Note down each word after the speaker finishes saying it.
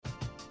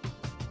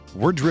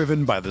We're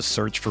driven by the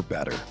search for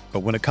better. But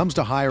when it comes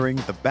to hiring,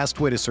 the best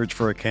way to search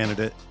for a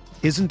candidate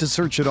isn't to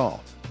search at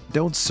all.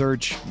 Don't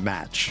search,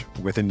 match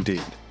with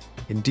Indeed.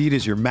 Indeed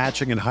is your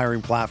matching and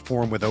hiring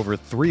platform with over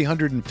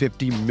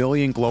 350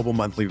 million global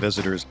monthly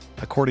visitors,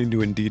 according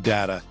to Indeed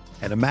data,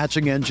 and a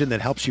matching engine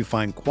that helps you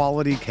find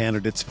quality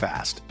candidates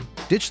fast.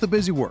 Ditch the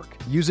busy work.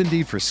 Use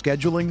Indeed for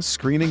scheduling,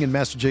 screening, and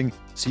messaging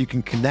so you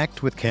can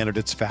connect with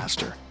candidates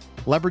faster.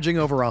 Leveraging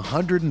over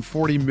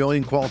 140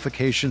 million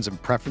qualifications and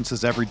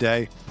preferences every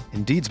day,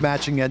 Indeed's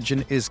matching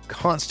engine is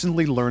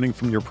constantly learning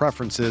from your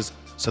preferences,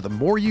 so the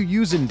more you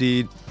use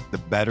Indeed, the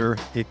better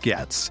it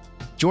gets.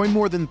 Join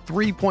more than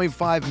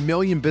 3.5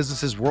 million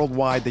businesses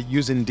worldwide that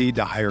use Indeed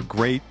to hire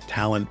great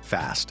talent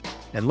fast.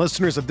 And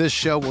listeners of this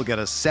show will get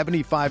a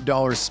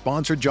 $75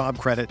 sponsored job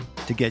credit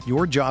to get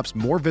your jobs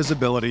more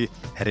visibility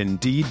at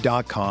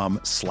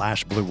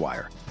Indeed.com/Blue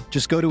Wire.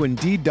 Just go to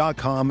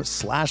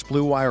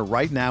Indeed.com/Blue Wire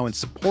right now and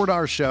support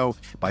our show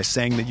by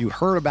saying that you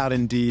heard about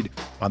Indeed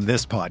on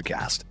this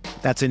podcast.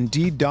 That's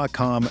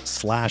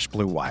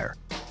Indeed.com/Blue Wire.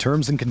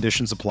 Terms and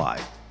conditions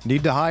apply.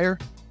 Need to hire?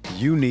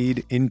 You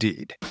need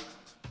Indeed.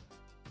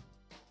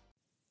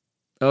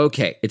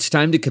 Okay, it's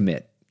time to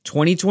commit.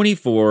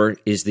 2024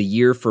 is the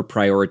year for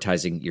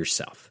prioritizing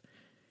yourself.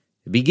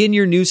 Begin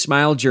your new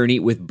smile journey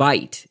with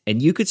Byte,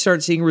 and you could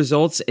start seeing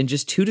results in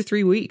just 2 to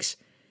 3 weeks.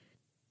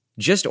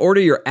 Just order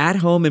your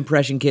at-home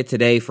impression kit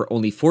today for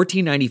only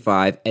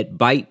 $14.95 at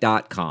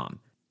Byte.com.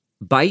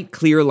 Byte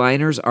clear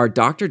liners are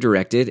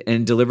doctor-directed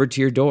and delivered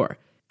to your door.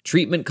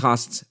 Treatment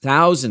costs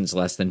thousands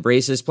less than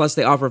braces, plus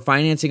they offer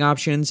financing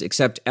options,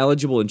 accept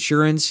eligible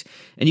insurance,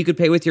 and you could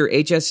pay with your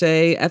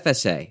HSA,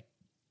 FSA.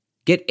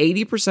 Get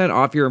 80%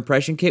 off your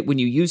impression kit when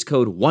you use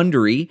code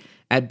WONDERY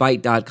at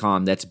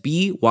Byte.com. That's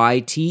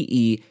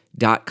BYTE.com.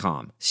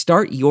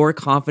 Start your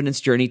confidence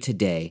journey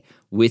today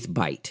with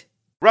Byte.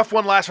 Rough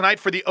one last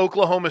night for the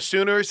Oklahoma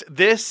Sooners.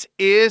 This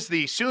is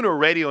the Sooner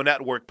Radio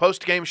Network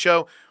postgame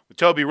show with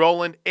Toby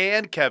Rowland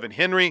and Kevin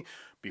Henry.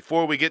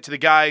 Before we get to the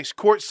guys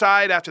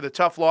courtside after the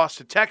tough loss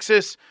to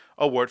Texas,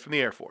 a word from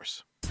the Air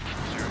Force.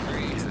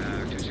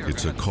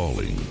 It's a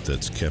calling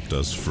that's kept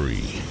us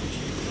free.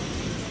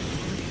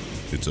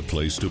 It's a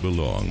place to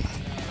belong.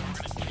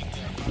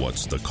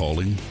 What's the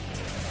calling?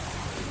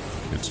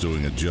 It's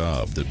doing a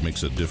job that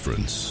makes a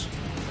difference.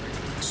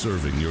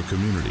 Serving your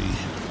community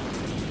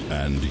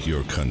and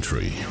your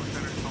country.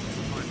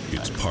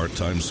 It's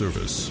part-time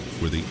service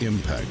where the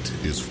impact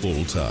is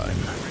full-time.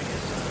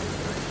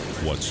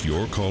 What's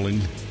your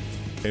calling?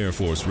 Air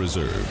Force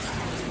Reserve.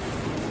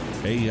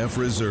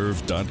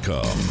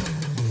 AFReserve.com.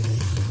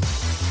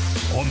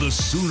 On the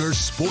Sooner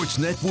Sports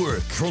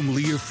Network from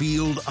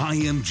Learfield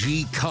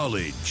IMG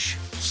College.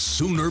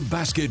 Sooner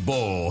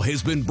Basketball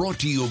has been brought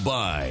to you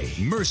by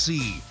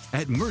Mercy.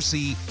 At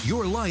Mercy,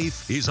 your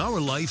life is our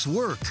life's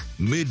work.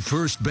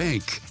 MidFirst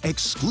Bank,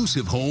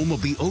 exclusive home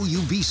of the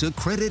OU Visa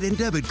credit and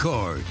debit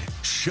card.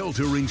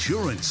 Shelter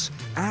Insurance.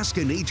 Ask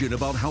an agent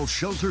about how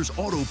Shelter's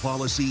auto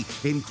policy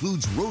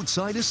includes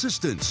roadside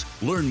assistance.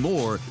 Learn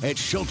more at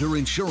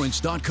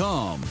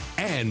shelterinsurance.com.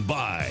 And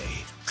by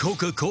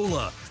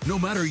Coca-Cola. No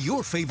matter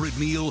your favorite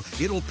meal,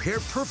 it'll pair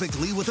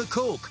perfectly with a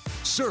Coke.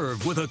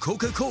 Served with a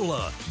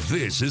Coca-Cola.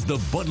 This is the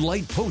Bud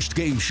Light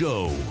postgame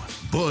show.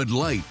 Bud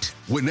Light.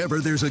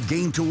 Whenever there's a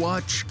game to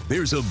watch,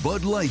 there's a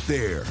Bud Light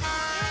there.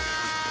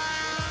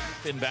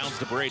 Inbounds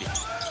to Brady.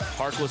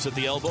 Harkless at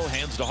the elbow,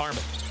 hands to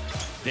Harmon.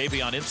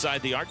 Davion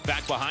inside the arc,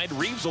 back behind.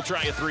 Reeves will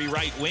try a three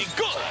right wing.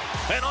 Good!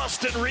 And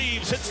Austin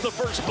Reeves hits the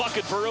first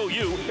bucket for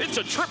OU. It's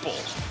a triple.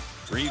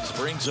 Reeves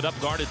brings it up,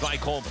 guarded by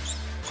Coleman.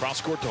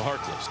 Cross court to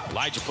Harkless.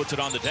 Elijah puts it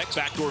on the deck,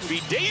 backdoor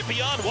feed.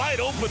 Davion wide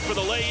open for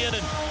the lay-in,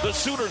 and the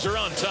Sooners are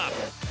on top.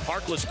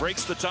 Harkless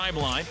breaks the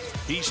timeline.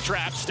 He's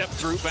trapped, step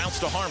through, bounce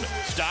to Harmon.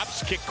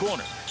 Stops, kick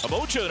corner.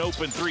 Amoja an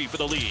open three for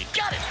the lead.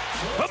 Got it!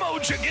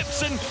 Amoja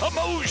Gibson, a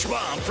Moj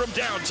bomb from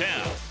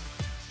downtown.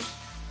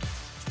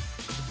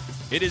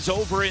 It is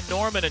over in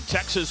Norman, and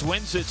Texas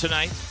wins it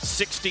tonight,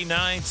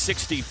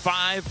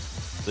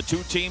 69-65. The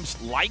two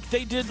teams, like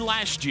they did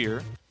last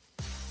year,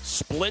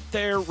 split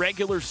their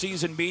regular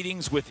season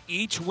meetings with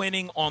each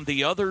winning on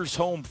the other's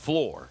home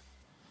floor.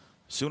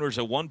 Sooners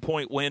a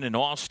 1-point win in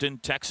Austin.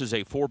 Texas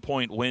a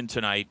 4-point win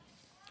tonight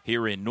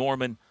here in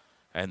Norman.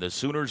 And the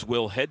Sooners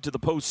will head to the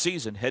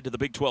postseason, head to the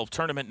Big 12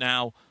 tournament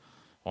now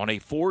on a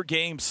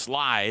 4-game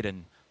slide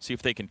and see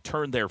if they can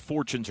turn their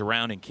fortunes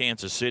around in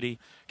Kansas City.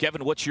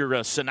 Kevin, what's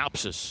your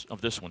synopsis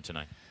of this one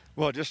tonight?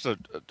 Well, just a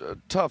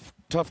tough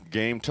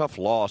game, tough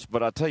loss.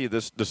 But I tell you,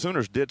 the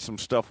Sooners did some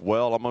stuff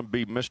well. I'm going to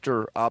be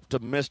Mr.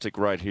 Optimistic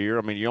right here.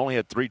 I mean, you only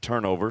had 3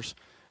 turnovers.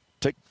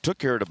 Took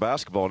care of the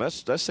basketball, and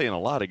that's saying a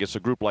lot against a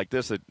group like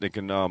this that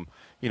can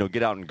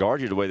get out and guard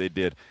you the way they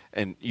did.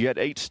 And you had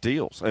 8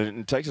 steals,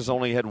 and Texas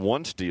only had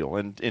 1 steal,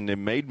 and they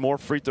made more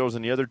free throws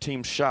than the other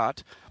team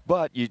shot.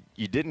 But you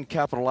didn't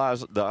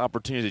capitalize the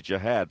opportunities that you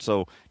had.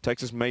 So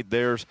Texas made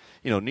theirs.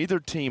 Neither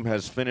team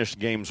has finished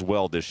games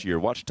well this year.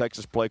 Watch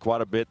Texas play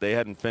quite a bit. They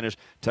hadn't finished.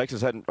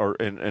 Texas hadn't,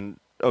 and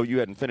OU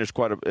hadn't finished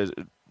quite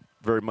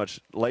very much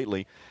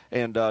lately.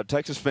 And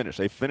Texas finished.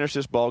 They finished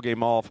this ball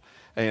game off,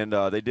 and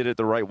they did it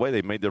the right way.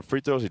 They made their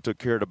free throws. They took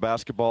care of the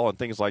basketball and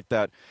things like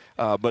that.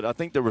 But I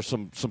think there were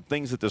some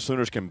things that the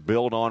Sooners can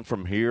build on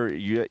from here.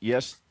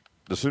 Yes,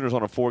 the Sooners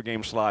on a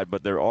 4-game slide,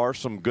 but there are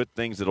some good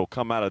things that will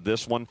come out of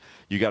this one.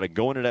 You got to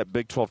go into that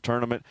Big 12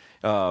 tournament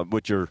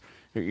with your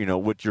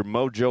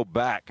mojo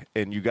back,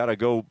 and you got to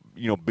go,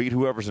 beat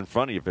whoever's in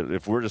front of you.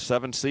 If we're the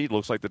 7th seed,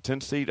 looks like the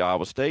 10th seed,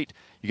 Iowa State,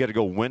 you got to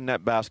go win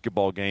that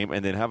basketball game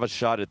and then have a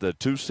shot at the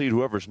 2 seed,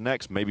 whoever's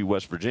next, maybe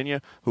West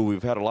Virginia, who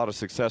we've had a lot of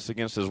success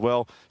against as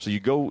well. So you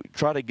go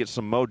try to get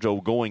some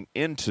mojo going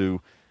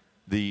into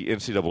the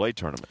NCAA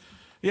tournament.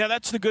 Yeah,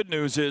 that's the good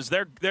news is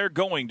they're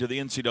going to the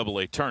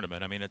NCAA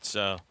tournament. I mean, it's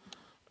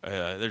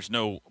there's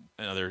no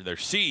their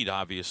seed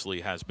obviously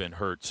has been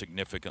hurt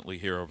significantly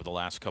here over the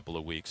last couple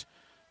of weeks,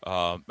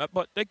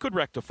 but they could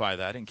rectify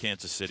that in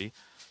Kansas City.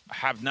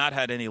 Have not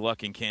had any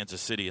luck in Kansas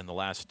City in the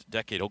last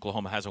decade.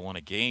 Oklahoma hasn't won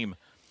a game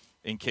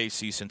in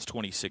KC since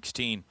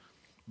 2016.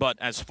 But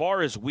as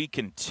far as we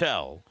can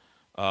tell,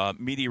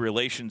 media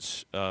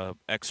relations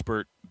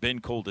expert Ben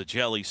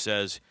Coldagelli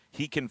says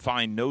he can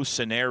find no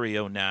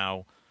scenario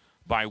now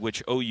by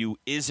which OU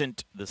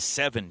isn't the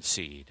 7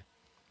 seed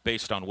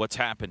based on what's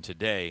happened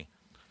today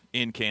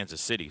in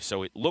Kansas City.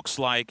 So it looks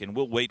like, and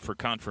we'll wait for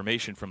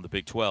confirmation from the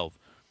Big 12,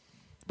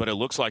 but it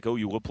looks like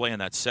OU will play in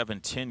that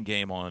 7-10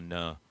 game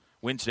on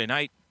Wednesday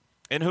night.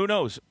 And who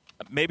knows?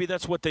 Maybe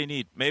that's what they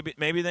need.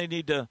 Maybe they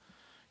need to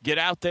get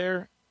out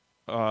there,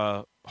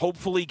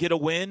 hopefully get a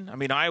win. I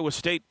mean, Iowa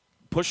State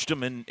pushed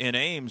them in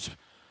Ames,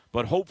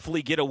 but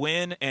hopefully get a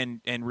win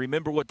and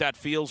remember what that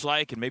feels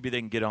like, and maybe they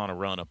can get on a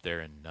run up there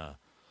in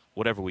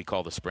whatever we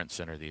call the Sprint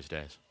Center these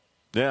days.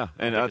 Yeah.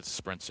 And I don't think it's the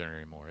Sprint Center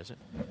anymore, is it?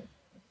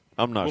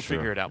 I'm not sure. We'll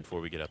figure it out before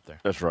we get up there.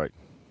 That's right.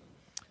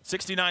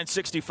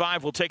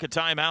 69-65, we'll take a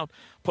timeout.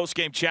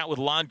 Post-game chat with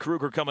Lon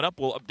Kruger coming up.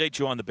 We'll update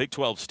you on the Big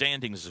 12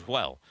 standings as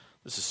well.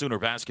 This is Sooner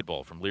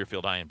Basketball from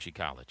Learfield IMG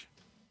College.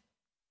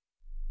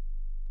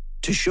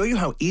 To show you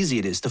how easy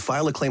it is to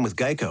file a claim with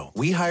Geico,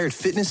 we hired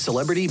fitness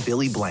celebrity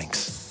Billy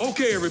Blanks.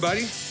 Okay,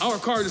 everybody, our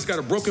car just got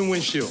a broken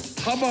windshield.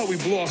 How about we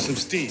blow off some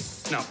steam?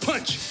 Now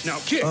punch, now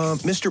kick.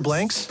 Mr.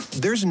 Blanks,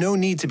 there's no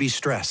need to be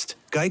stressed.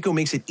 Geico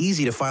makes it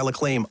easy to file a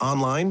claim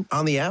online,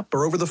 on the app,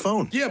 or over the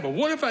phone. Yeah, but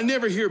what if I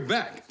never hear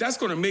back? That's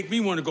going to make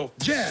me want to go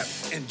jab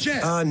and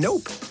jab.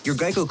 Nope. Your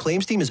Geico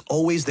claims team is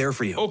always there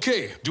for you.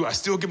 Okay, do I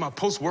still get my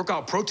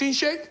post-workout protein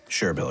shake?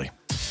 Sure, Billy.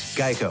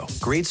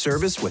 Geico, great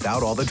service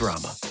without all the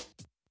drama.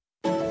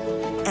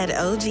 At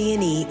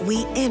OG&E,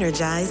 we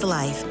energize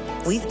life.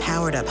 We've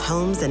powered up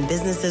homes and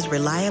businesses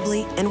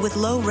reliably and with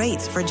low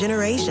rates for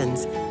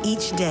generations.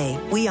 Each day,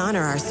 we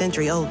honor our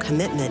century-old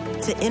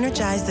commitment to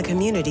energize the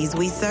communities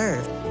we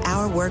serve.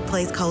 Our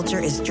workplace culture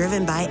is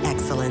driven by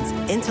excellence,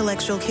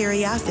 intellectual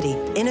curiosity,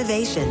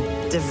 innovation,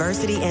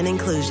 diversity, and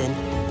inclusion.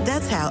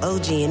 That's how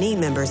OG&E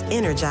members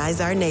energize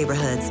our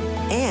neighborhoods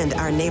and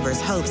our neighbors'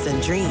 hopes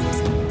and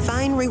dreams.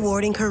 Find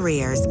rewarding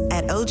careers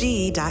at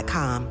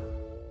OGE.com.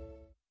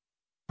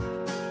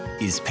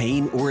 Is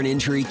pain or an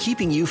injury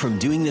keeping you from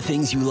doing the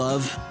things you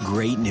love?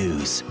 Great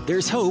news.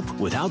 There's hope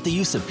without the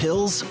use of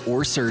pills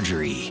or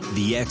surgery.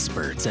 The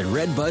experts at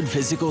Redbud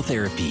Physical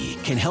Therapy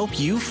can help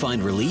you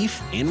find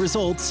relief and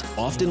results,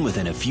 often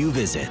within a few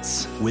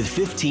visits. With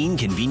 15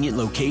 convenient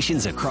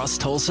locations across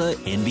Tulsa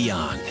and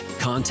beyond.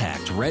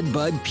 Contact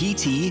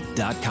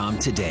redbudpt.com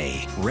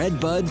today.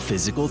 Redbud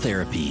Physical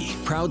Therapy,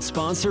 proud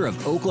sponsor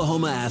of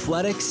Oklahoma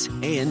Athletics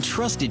and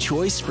trusted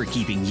choice for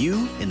keeping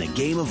you in the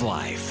game of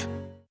life.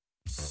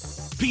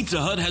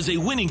 Pizza Hut has a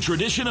winning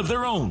tradition of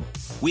their own.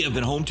 We have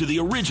been home to the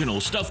original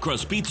stuffed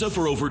crust pizza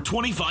for over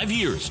 25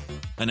 years.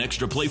 An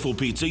extra playful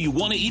pizza you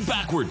want to eat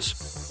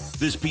backwards.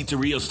 This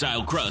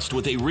pizzeria-style crust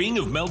with a ring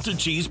of melted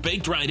cheese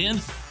baked right in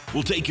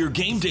will take your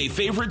game day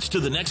favorites to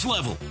the next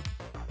level.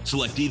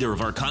 Select either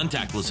of our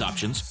contactless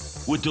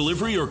options with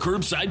delivery or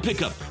curbside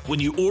pickup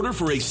when you order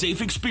for a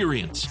safe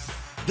experience.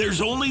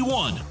 There's only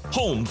one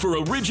home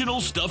for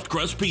original stuffed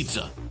crust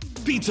pizza.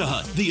 Pizza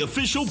Hut, the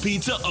official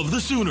pizza of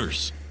the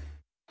Sooners.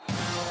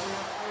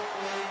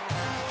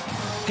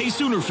 Hey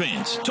Sooner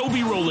fans,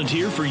 Toby Rowland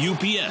here for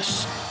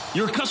UPS.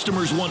 Your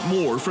customers want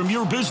more from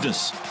your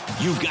business.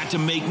 You've got to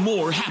make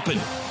more happen,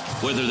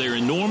 whether they're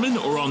in Norman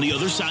or on the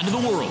other side of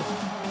the world.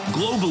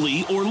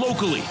 Globally or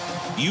locally,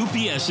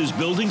 UPS is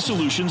building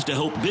solutions to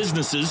help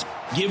businesses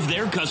give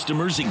their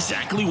customers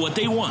exactly what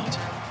they want.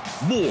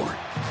 More.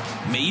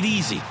 Made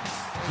easy.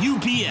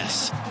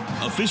 UPS,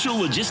 official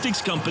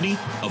logistics company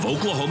of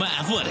Oklahoma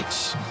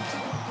Athletics.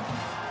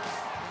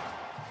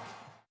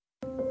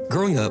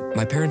 Growing up,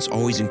 my parents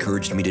always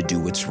encouraged me to do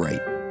what's right,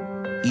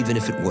 even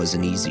if it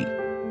wasn't easy.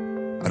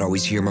 I'd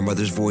always hear my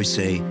mother's voice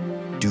say,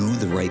 "Do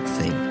the right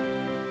thing."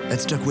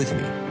 That stuck with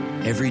me.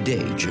 Every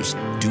day, just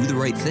do the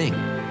right thing.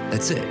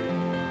 That's it.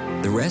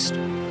 The rest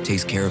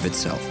takes care of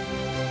itself.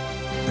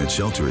 At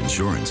Shelter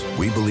Insurance,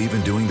 we believe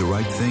in doing the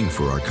right thing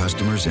for our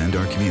customers and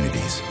our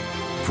communities.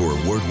 For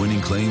award-winning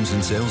claims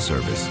and sales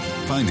service,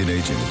 find an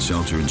agent at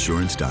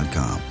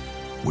shelterinsurance.com.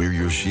 We're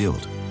your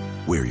shield.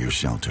 We're your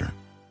shelter.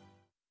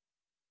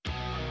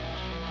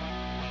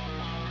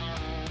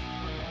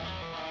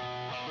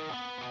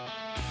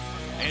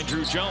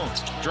 Andrew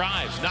Jones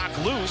drives, knocked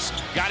loose,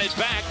 got it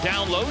back,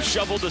 down low,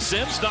 shovel to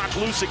Sims, knocked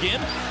loose again,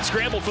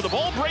 scramble for the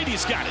ball.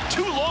 Brady's got it.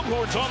 2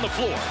 Longhorns on the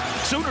floor.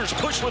 Sooners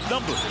push with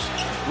numbers.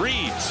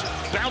 Reeves,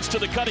 bounce to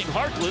the cutting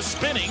Harkless,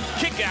 spinning,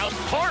 kick out,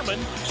 Harmon,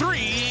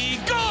 3,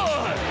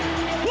 good!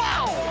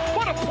 Wow,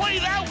 what a play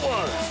that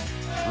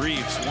was!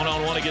 Reeves,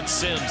 one-on-one against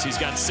Sims. He's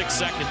got 6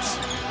 seconds.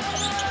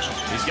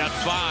 He's got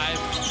 5.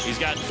 He's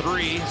got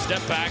 3.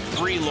 Step back,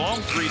 3 long,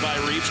 3 by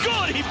Reeves.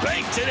 Good, he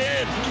banked it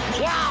in.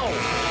 Wow,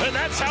 and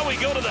that's how we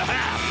go to the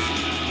half.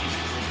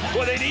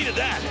 Well, they needed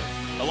that.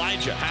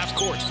 Elijah, half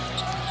court.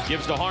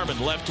 Gives to Harmon,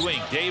 left wing.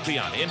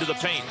 Davion into the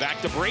paint.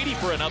 Back to Brady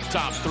for an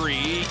up-top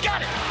 3.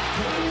 Got it.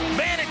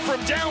 Manic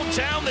from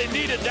downtown. They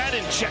needed that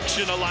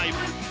injection of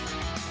life.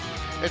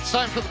 It's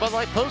time for the Bud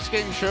Light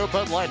postgame show.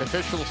 Bud Light,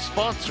 official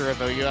sponsor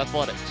of OU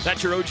Athletics.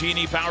 That's your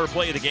OG&E power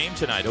play of the game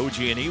tonight.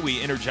 OG&E,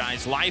 we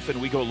energize life, and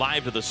we go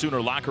live to the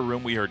Sooner locker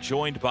room. We are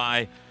joined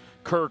by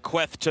Kerr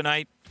Kweth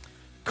tonight.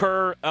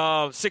 Kerr,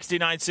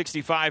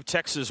 69-65,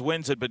 Texas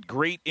wins it, but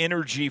great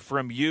energy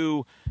from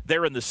you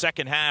there in the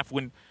second half.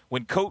 When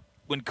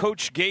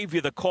Coach gave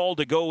you the call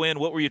to go in,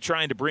 what were you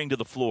trying to bring to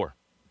the floor?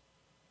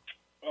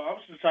 Well, I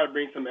was just trying to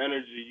bring some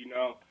energy,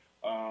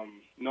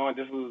 knowing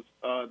this was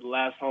the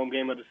last home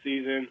game of the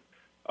season,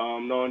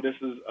 knowing this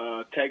is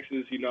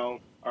Texas,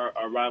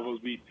 our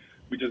rivals, we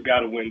just got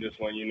to win this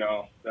one,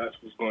 That's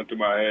what's going through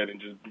my head, and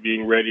just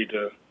being ready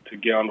to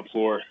get on the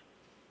floor.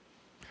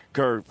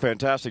 Kerr,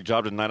 fantastic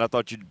job tonight. I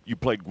thought you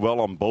played well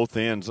on both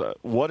ends.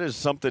 What is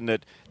something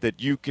that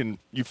you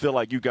feel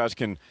like you guys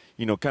can,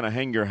 kind of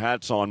hang your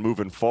hats on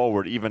moving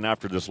forward, even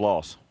after this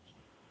loss?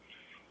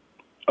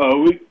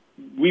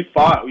 We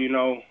fought,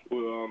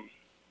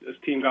 this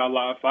team got a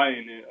lot of fight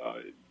in it.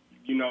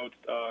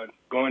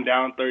 Going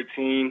down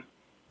 13,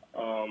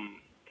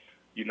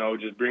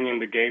 just bringing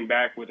the game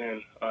back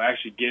within,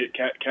 actually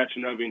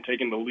catching up and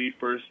taking the lead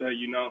first set,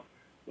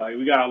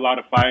 we got a lot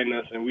of fight in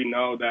us, and we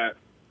know that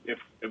if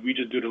we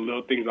just do the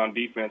little things on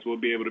defense, we'll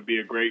be able to be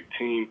a great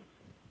team.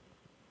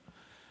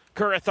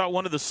 Kerr, I thought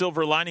one of the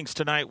silver linings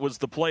tonight was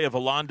the play of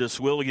Alondis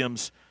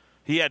Williams.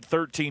 He had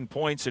 13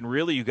 points, and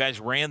really you guys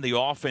ran the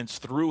offense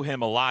through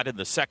him a lot in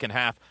the second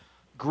half.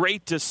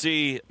 Great to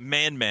see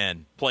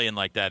man playing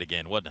like that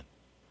again, wasn't it?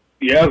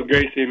 Yeah, it was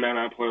great seeing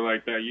man play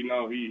like that.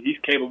 He's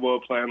capable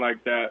of playing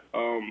like that.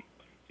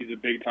 He's a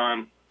big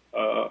time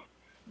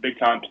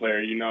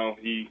player. He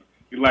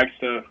likes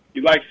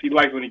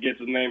when he gets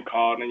his name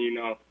called, and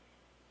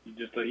he's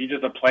just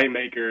a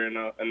playmaker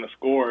and a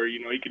scorer.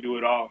 He can do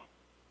it all.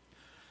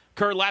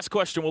 Kerr, last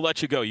question, we'll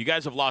let you go. You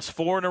guys have lost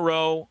 4 in a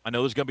row. I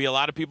know there's going to be a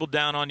lot of people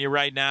down on you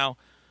right now.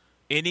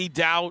 Any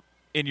doubt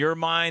in your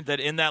mind that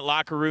in that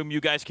locker room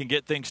you guys can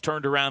get things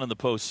turned around in the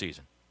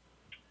postseason?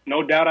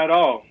 No doubt at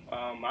all.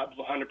 I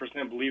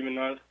 100% believe in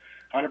us.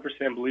 100%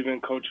 believe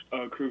in Coach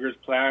Kruger's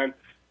plan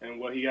and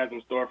what he has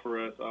in store for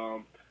us.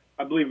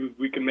 I believe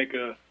we can make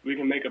a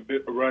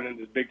run in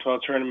this Big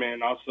 12 tournament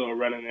and also a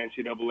run in the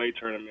NCAA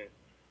tournament.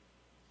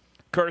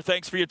 Kerr,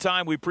 thanks for your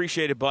time. We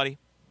appreciate it, buddy.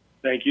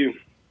 Thank you.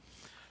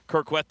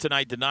 Kerr Kweth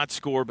tonight did not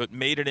score but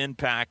made an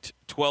impact.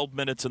 12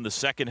 minutes in the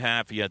second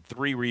half. He had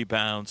 3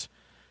 rebounds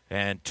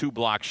and 2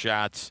 block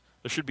shots.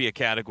 There should be a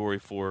category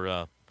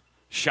for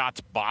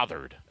shots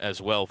bothered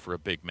as well for a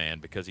big man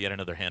because he had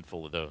another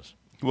handful of those.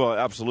 Well,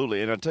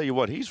 absolutely. And I'll tell you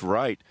what, he's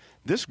right.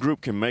 This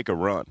group can make a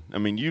run. I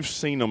mean, you've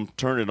seen them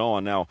turn it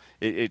on. Now,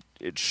 it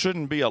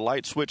shouldn't be a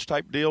light switch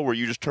type deal where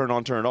you just turn it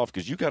on, turn it off,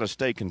 because you got to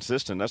stay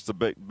consistent. That's the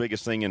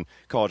biggest thing in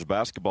college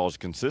basketball is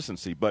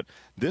consistency. But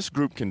this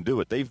group can do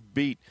it. They've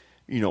beat,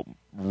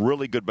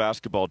 really good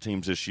basketball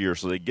teams this year,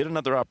 so they get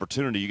another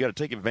opportunity. You got to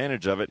take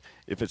advantage of it.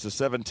 If it's a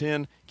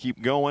 7-10,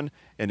 keep going,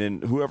 and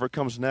then whoever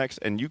comes next,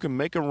 and you can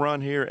make a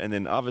run here, and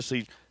then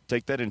obviously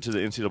take that into the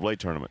NCAA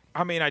tournament.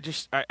 I mean, I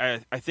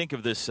think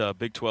of this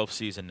Big 12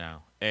 season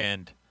now,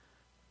 and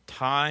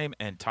time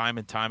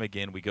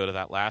again, we go to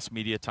that last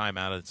media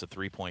timeout, and it's a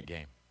 3-point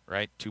game,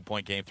 right?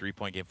 2-point game,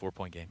 3-point game,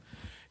 4-point game.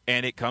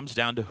 And it comes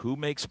down to who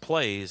makes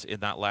plays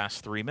in that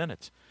last 3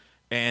 minutes.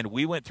 And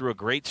we went through a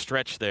great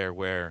stretch there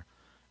where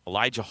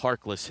Elijah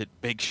Harkless hit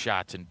big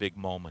shots in big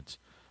moments.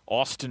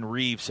 Austin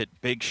Reeves hit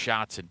big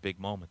shots in big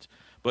moments.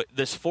 But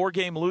this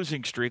 4-game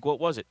losing streak, what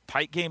was it?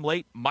 Tight game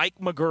late, Mike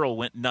McGurl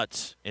went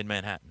nuts in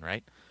Manhattan,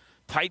 right?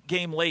 Tight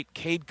game late,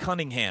 Cade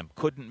Cunningham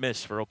couldn't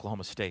miss for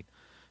Oklahoma State.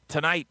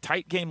 Tonight,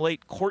 tight game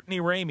late, Courtney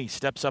Ramey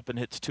steps up and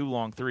hits 2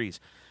 long threes.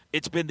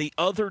 It's been the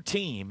other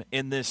team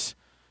in this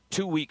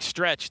 2-week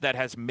stretch that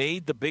has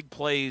made the big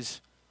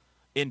plays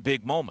in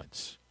big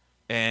moments.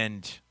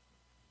 And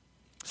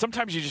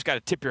sometimes you just got to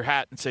tip your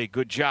hat and say,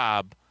 good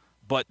job.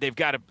 But they've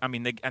got to,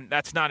 and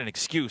that's not an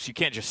excuse. You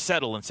can't just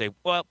settle and say,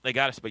 well, they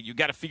got us. But you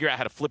got to figure out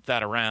how to flip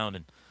that around,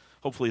 and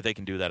hopefully they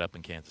can do that up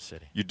in Kansas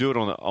City. You do it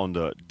on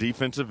the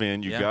defensive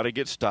end. You got to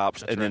get stops,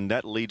 that's and then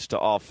that leads to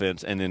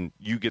offense, and then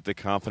you get the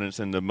confidence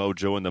and the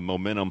mojo and the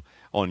momentum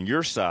on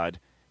your side,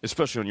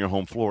 especially on your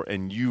home floor,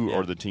 and you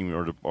are the team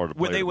or the player.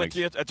 When they went,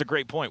 that's a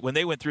great point. When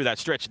they went through that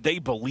stretch, they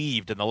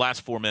believed in the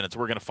last 4 minutes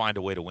we're going to find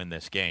a way to win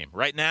this game.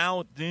 Right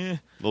now, a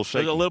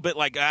little bit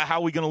like how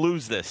are we going to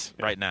lose this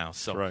right now?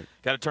 So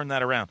got to turn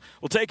that around.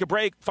 We'll take a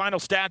break. Final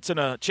stats and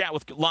a chat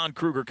with Lon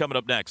Kruger coming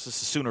up next.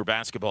 This is Sooner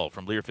Basketball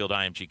from Learfield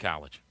IMG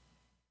College.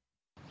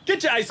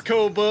 Get your ice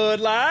cold Bud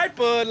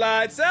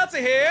Light Seltzer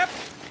here.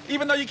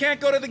 Even though you can't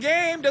go to the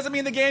game, doesn't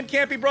mean the game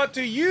can't be brought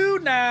to you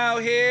now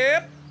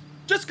here.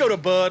 Just go to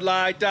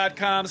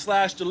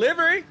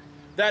budlight.com/delivery.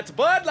 That's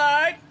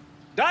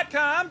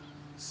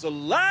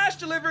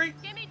budlight.com/delivery.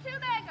 Give me 2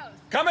 mangoes.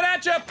 Coming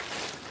at you.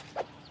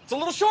 It's a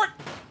little short.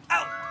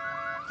 Ow.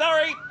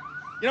 Sorry.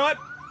 You know what?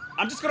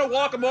 I'm just going to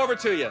walk them over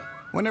to you.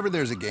 Whenever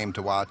there's a game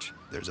to watch,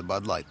 there's a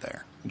Bud Light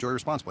there. Enjoy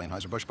responsibly.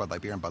 Anheuser-Busch, Bud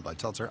Light Beer, and Bud Light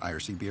Seltzer.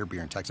 IRC Beer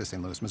in Texas,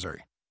 St. Louis,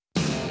 Missouri.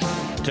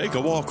 Take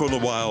a walk on the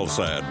wild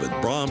side with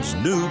Brahms'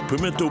 new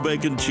Pimento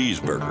Bacon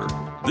Cheeseburger.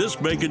 This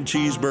bacon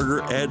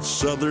cheeseburger adds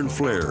southern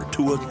flair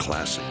to a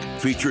classic,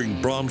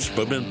 featuring Brahms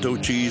pimento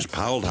cheese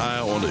piled high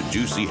on a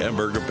juicy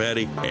hamburger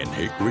patty and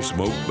hickory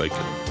smoked bacon.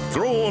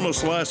 Throw on a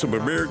slice of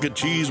American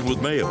cheese with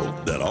mayo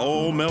that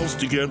all melts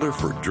together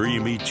for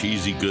dreamy,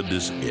 cheesy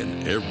goodness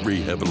in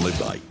every heavenly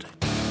bite.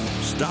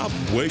 Stop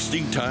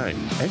wasting time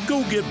and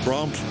go get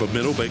Brahms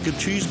Pimento Bacon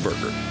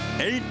Cheeseburger.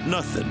 Ain't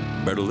nothing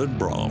better than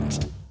Brahms.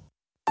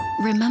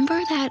 Remember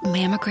that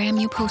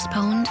mammogram you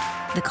postponed?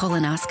 The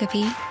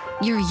colonoscopy?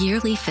 Your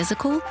yearly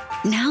physical?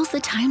 Now's the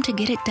time to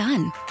get it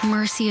done.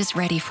 Mercy is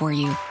ready for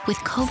you with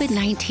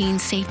COVID-19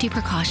 safety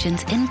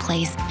precautions in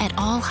place at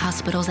all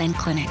hospitals and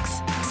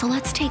clinics. So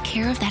let's take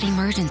care of that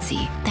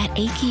emergency, that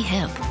achy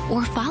hip,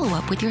 or follow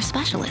up with your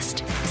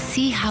specialist.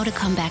 See how to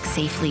come back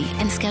safely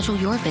and schedule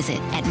your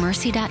visit at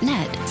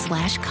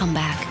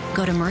mercy.net/comeback.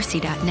 Go to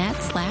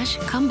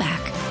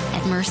mercy.net/comeback.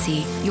 At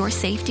Mercy, your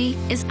safety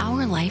is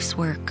our life's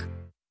work.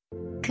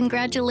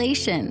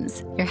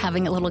 Congratulations, you're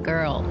having a little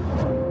girl.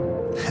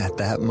 At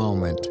that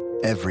moment,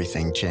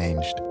 everything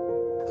changed.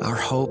 Our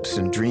hopes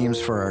and dreams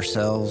for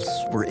ourselves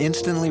were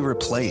instantly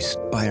replaced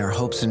by our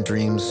hopes and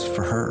dreams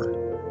for her.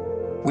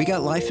 We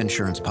got life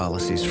insurance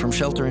policies from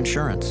Shelter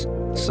Insurance,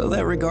 so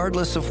that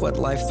regardless of what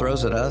life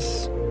throws at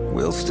us,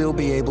 we'll still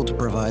be able to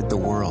provide the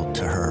world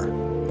to her.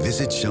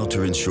 Visit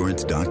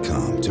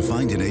shelterinsurance.com to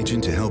find an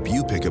agent to help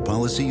you pick a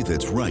policy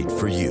that's right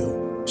for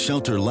you.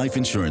 Shelter Life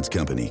Insurance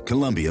Company,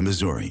 Columbia,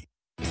 Missouri.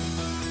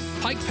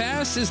 Pike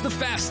Pass is the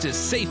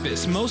fastest,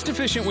 safest, most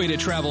efficient way to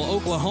travel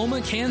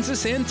Oklahoma,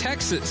 Kansas, and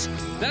Texas.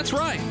 That's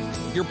right.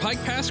 Your Pike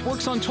Pass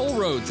works on toll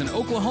roads in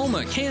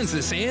Oklahoma,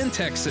 Kansas, and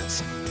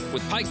Texas.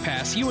 With Pike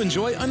Pass, you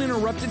enjoy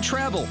uninterrupted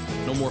travel.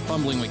 No more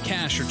fumbling with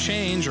cash or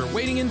change or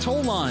waiting in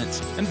toll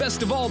lines. And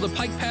best of all, the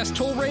Pike Pass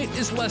toll rate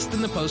is less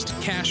than the posted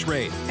cash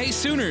rate. Hey,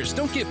 Sooners,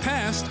 don't get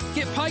passed.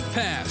 Get Pike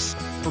Pass.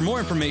 For more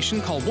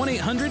information, call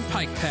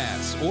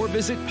 1-800-PIKE-PASS or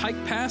visit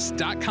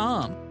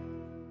pikepass.com.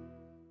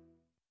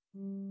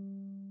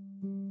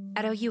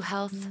 At OU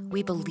Health,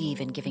 we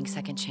believe in giving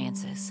second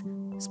chances,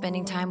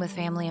 spending time with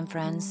family and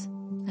friends,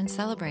 and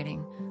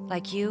celebrating.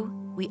 Like you,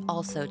 we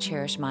also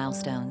cherish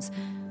milestones.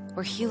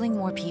 We're healing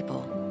more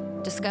people,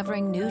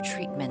 discovering new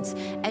treatments,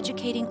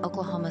 educating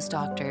Oklahoma's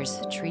doctors,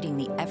 treating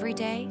the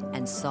everyday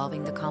and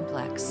solving the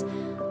complex,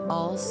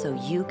 all so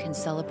you can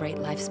celebrate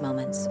life's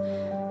moments.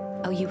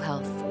 OU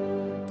Health.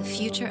 The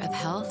future of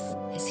health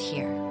is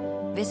here.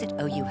 Visit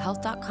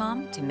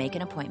ouhealth.com to make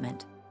an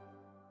appointment.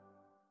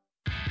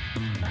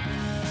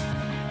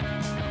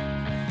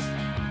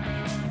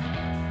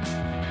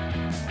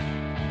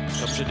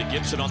 Comes into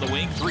Gibson on the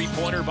wing.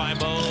 Three-pointer by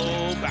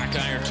Mo. Back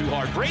iron too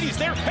hard. Brady's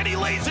there, and he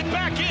lays it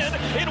back in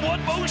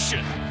one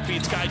motion.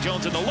 Feeds Kai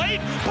Jones in the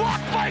lane.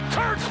 Blocked by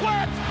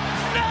Kirkland.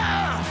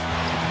 Nah!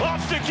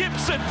 Off to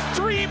Gibson.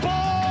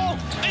 3-ball.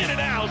 In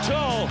and out.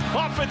 Oh,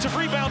 offensive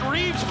rebound.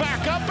 Reeves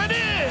back up and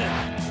in.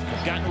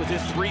 Gotten within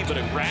 3, but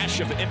a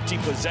rash of empty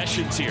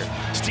possessions here.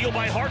 Steal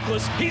by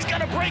Harkless. He's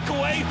got a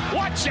breakaway.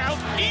 Watch out.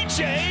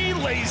 EJ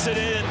lays it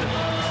in.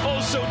 Oh,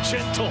 so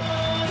gentle.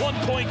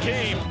 1-point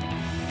game.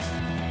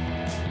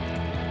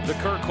 The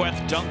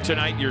Kirkweth dunk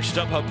tonight, your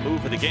StubHub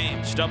move of the game.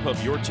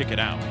 StubHub, your ticket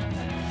out.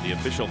 The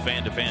official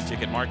fan-to-fan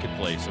ticket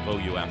marketplace of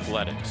OU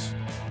Athletics.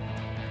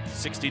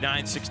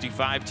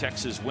 69-65,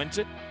 Texas wins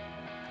it.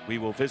 We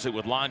will visit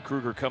with Lon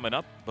Kruger coming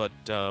up, but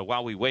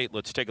while we wait,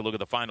 let's take a look at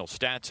the final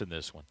stats in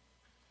this one.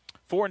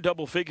 4 in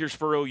double figures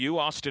for OU.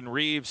 Austin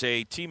Reeves,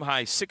 a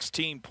team-high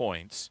 16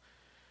 points.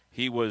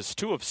 He was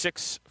 2 of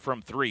 6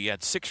 from 3,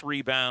 had 6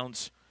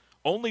 rebounds,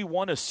 only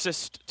 1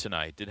 assist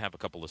tonight, did have a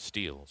couple of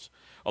steals.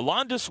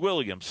 Alondis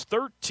Williams,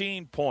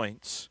 13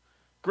 points.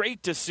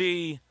 Great to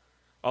see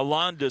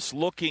Alondis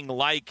looking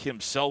like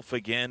himself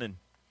again. And,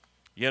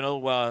 you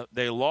know,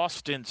 they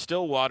lost in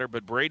Stillwater,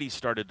 but Brady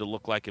started to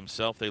look like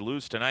himself. They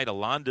lose tonight.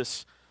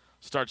 Alondis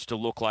starts to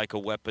look like a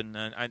weapon.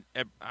 And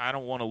I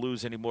don't want to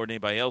lose any more than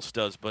anybody else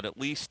does, but at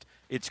least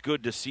it's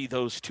good to see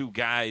those two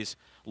guys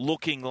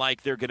looking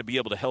like they're going to be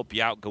able to help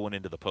you out going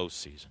into the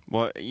postseason?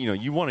 Well,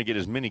 you want to get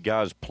as many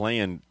guys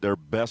playing their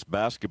best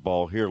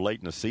basketball here late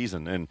in the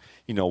season. And,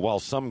 while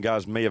some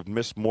guys may have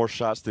missed more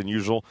shots than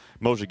usual,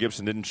 Mosier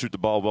Gibson didn't shoot the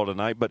ball well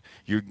tonight, but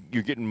you're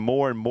getting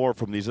more and more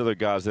from these other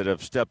guys that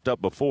have stepped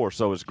up before.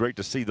 So it's great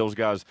to see those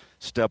guys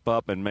step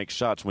up and make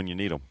shots when you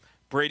need them.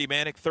 Brady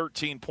Manick,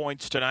 13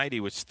 points tonight.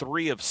 He was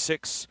 3 of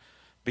 6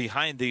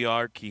 behind the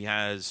arc. He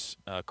has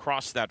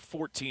crossed that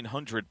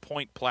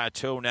 1,400-point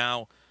plateau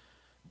now.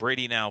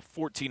 Brady now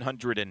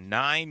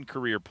 1,409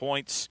 career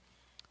points.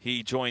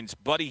 He joins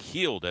Buddy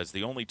Hield as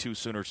the only two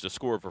Sooners to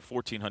score over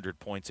 1,400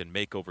 points and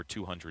make over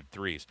 200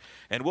 threes.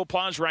 And we'll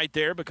pause right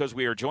there because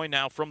we are joined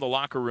now from the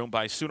locker room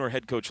by Sooner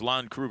head coach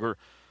Lon Kruger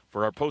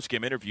for our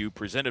postgame interview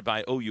presented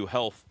by OU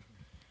Health.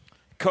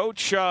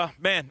 Coach,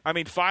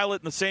 file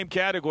it in the same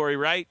category,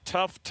 right?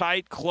 Tough,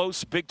 tight,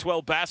 close Big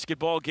 12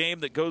 basketball game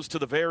that goes to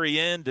the very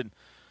end, and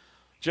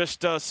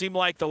just seemed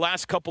like the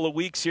last couple of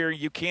weeks here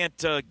you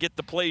can't get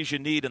the plays you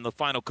need in the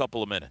final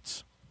couple of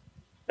minutes.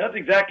 That's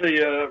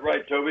exactly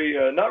right, Toby.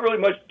 Not really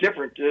much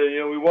different.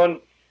 We won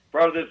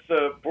part of this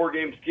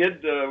 4-game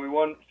skid. We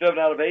won 7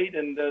 out of 8,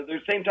 and they're the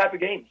same type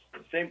of games.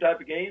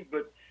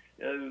 But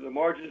the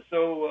margin is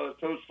so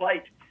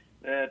slight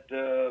that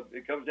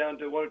it comes down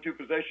to 1 or 2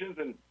 possessions,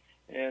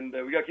 and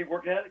we got to keep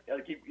working at it, got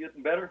to keep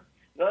getting better.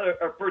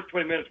 Our first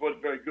 20 minutes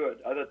wasn't very good.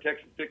 I thought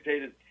Texas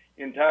dictated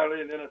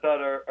entirely, and then I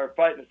thought our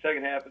fight in the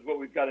second half is what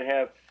we've got to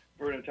have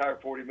for an entire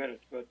 40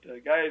 minutes. But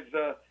guys,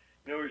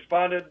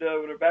 responded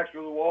when their backs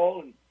were to the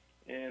wall,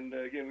 and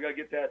again, we got to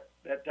get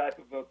that type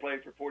of play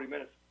for 40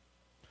 minutes.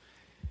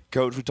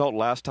 Coach, we talked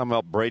last time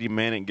about Brady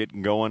Manick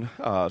getting going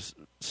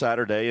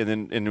Saturday,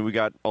 and then we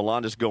got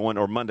Alondas going,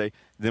 or Monday.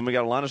 Then we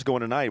got Alondas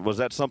going tonight. Was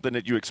that something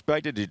that you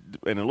expected?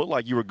 And it looked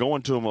like you were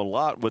going to him a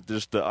lot with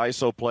just the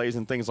ISO plays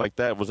and things like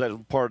that. Was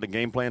that part of the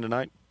game plan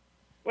tonight?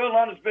 Well,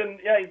 Alondas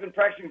he's been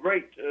practicing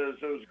great.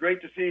 So it was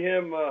great to see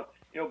him,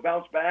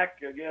 bounce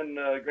back again.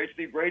 Great to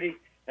see Brady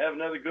have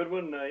another good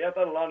one. I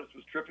thought Alondas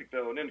was terrific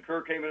though, and then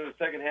Kerr came in the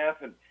second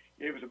half and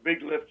gave us a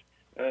big lift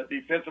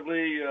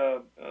defensively.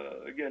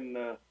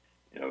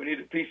 We need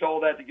to piece all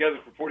that together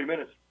for 40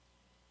 minutes.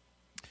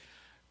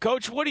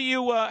 Coach, what do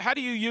you? How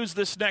do you use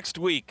this next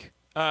week?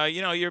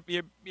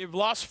 You've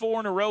lost 4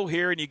 in a row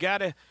here, and you got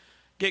to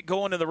get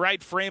going in the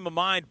right frame of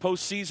mind.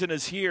 Postseason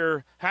is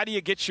here. How do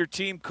you get your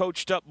team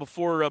coached up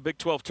before Big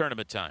 12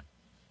 tournament time?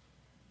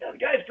 Yeah, the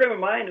guys' frame of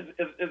mind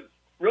has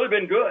really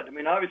been good.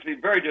 Obviously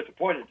very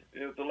disappointed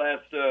with the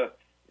last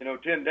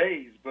 10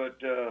 days, but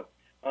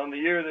on the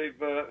year they've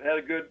had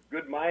a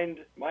good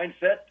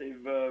mindset.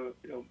 They've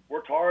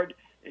worked hard.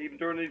 Even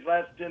during these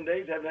last 10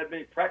 days, haven't had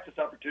many practice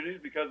opportunities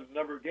because of the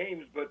number of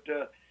games, but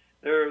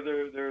their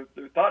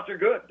thoughts are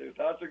good. Their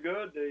thoughts are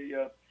good. They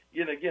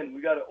again,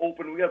 we got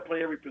to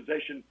play every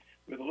possession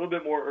with a little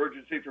bit more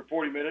urgency for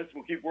 40 minutes.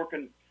 We'll keep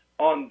working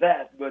on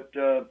that. But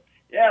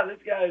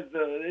these guys,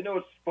 they know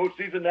it's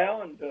postseason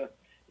now, and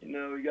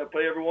you got to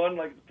play everyone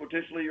like it's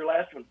potentially your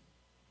last one.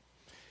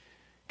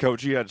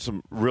 Coach, you had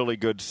some really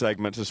good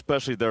segments,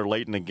 especially there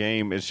late in the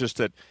game. It's just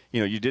that,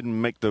 you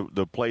didn't make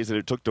the plays that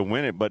it took to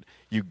win it, but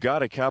you got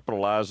to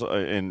capitalize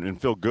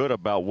and feel good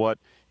about what,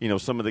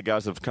 some of the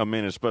guys have come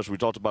in, especially we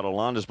talked about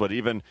Alondas, but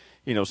even,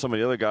 some of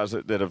the other guys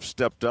that have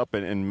stepped up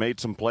and made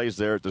some plays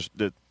there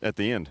at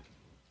the end.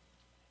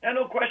 Yeah,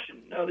 no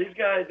question. No, these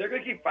guys, they're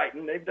going to keep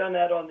fighting. They've done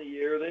that on the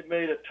year. They've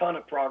made a ton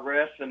of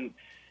progress, and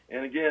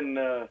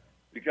again,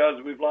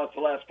 because we've lost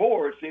the last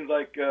 4, it seems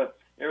like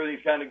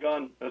everything's kind of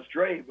gone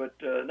astray. But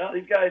no,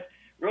 these guys,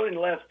 really in the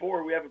last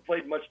 4, we haven't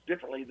played much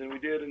differently than we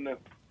did in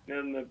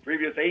the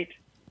previous 8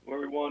 where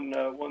we won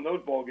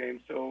those ball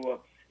games.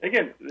 So,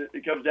 again,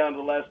 it comes down to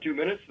the last 2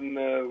 minutes and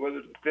whether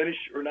it's a finish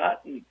or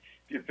not. And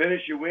if you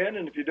finish, you win.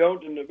 And if you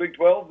don't in the Big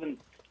 12, then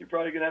you're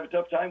probably going to have a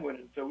tough time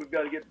winning. So we've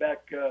got to get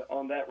back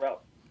on that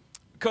route.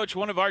 Coach,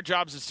 one of our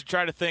jobs is to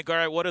try to think, all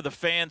right, what are the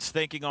fans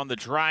thinking on the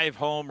drive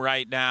home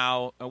right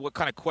now? What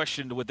kind of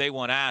question would they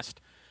want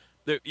asked?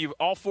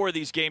 All 4 of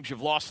these games,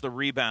 you've lost the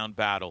rebound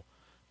battle.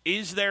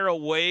 Is there a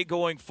way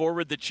going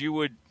forward that you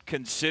would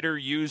consider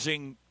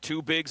using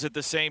 2 bigs at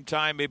the same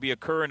time, maybe a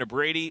Kerr and a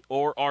Brady?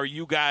 Or are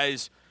you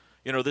guys,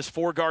 this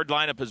 4-guard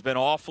lineup has been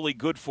awfully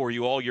good for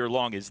you all year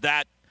long. Is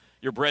that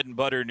your bread and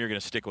butter and you're going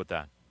to stick with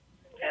that?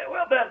 Yeah,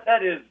 well,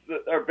 that is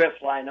our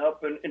best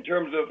lineup. And in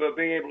terms of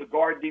being able to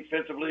guard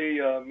defensively,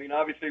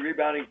 obviously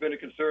rebounding has been a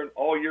concern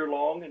all year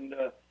long, and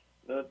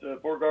the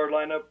 4-guard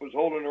lineup was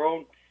holding their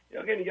own.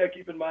 Again, you got to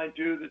keep in mind,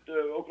 too, that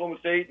Oklahoma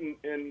State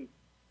and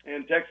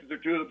Texas are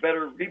 2 of the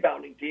better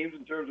rebounding teams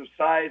in terms of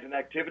size and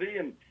activity.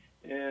 And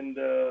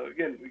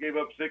again, we gave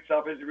up 6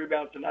 offensive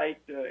rebounds tonight,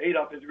 8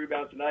 offensive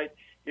rebounds tonight,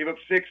 gave up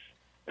 6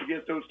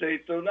 against those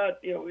states. So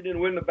we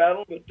didn't win the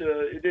battle, but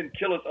it didn't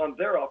kill us on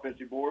their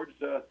offensive boards.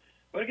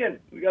 But again,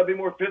 we got to be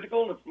more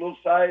physical and a little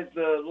size,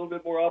 a little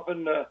bit more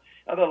often. I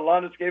thought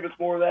Alondas gave us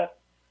more of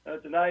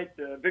that tonight.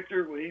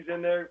 Victor, when he's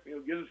in there,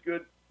 gives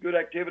us good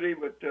activity,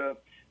 but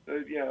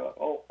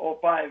all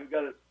 5 have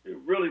got to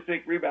really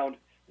think rebound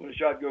when the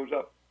shot goes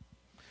up.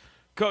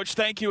 Coach,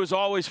 thank you as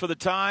always for the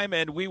time,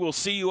 and we will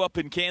see you up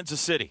in Kansas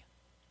City.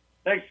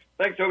 Thanks,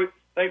 Toby.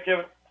 Thanks,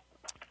 Kevin.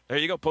 There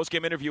you go.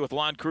 Postgame interview with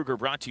Lon Kruger,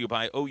 brought to you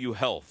by OU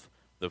Health.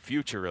 The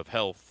future of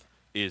health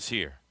is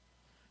here.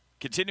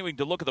 Continuing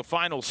to look at the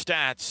final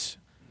stats,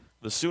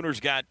 the Sooners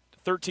got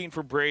 13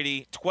 from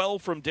Brady,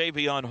 12 from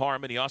Davion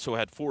Harmon. He also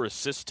had 4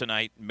 assists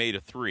tonight, made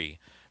a 3.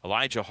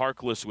 Elijah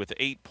Harkless with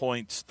 8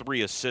 points,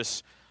 3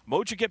 assists.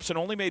 Moja Gibson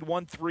only made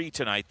 1 3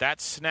 tonight. That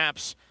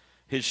snaps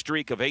his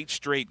streak of 8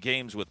 straight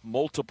games with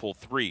multiple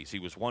threes. He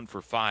was 1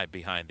 for 5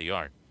 behind the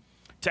arc.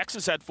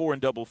 Texas had 4 in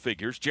double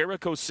figures.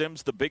 Jericho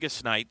Sims, the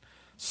biggest night,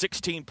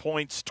 16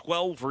 points,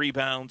 12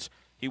 rebounds.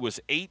 He was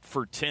 8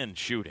 for 10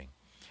 shooting.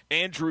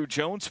 Andrew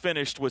Jones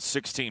finished with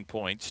 16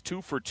 points,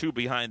 2 for 2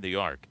 behind the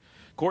arc.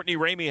 Courtney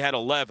Ramey had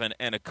 11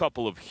 and a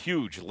couple of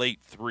huge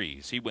late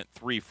threes. He went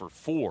 3 for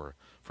 4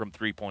 from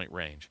three-point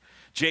range.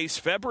 Jace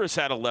Febres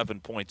had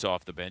 11 points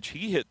off the bench.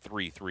 He hit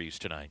 3 threes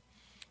tonight.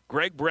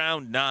 Greg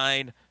Brown,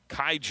 9,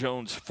 Kai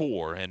Jones,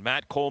 4, and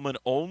Matt Coleman,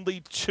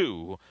 only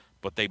 2,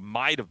 but they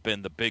might have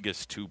been the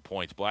biggest 2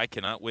 points. Boy, I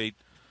cannot wait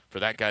for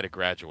that guy to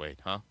graduate,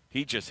 huh?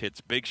 He just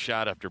hits big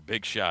shot after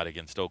big shot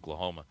against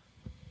Oklahoma.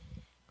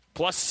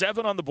 Plus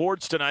 7 on the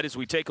boards tonight as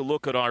we take a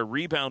look at our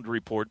rebound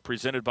report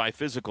presented by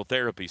Physical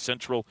Therapy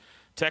Central.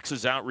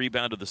 Texas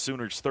out-rebounded the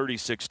Sooners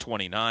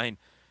 36-29.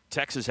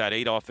 Texas had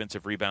 8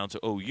 offensive rebounds.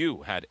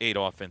 OU had 8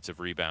 offensive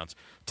rebounds.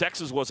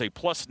 Texas was a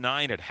plus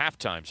 9 at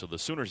halftime, so the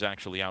Sooners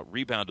actually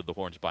out-rebounded the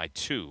Horns by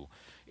 2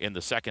 in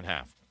the second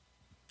half.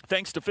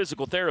 Thanks to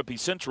Physical Therapy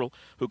Central,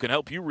 who can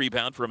help you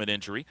rebound from an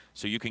injury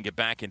so you can get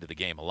back into the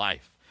game of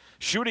life.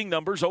 Shooting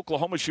numbers,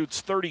 Oklahoma shoots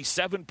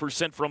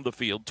 37% from the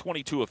field,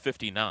 22 of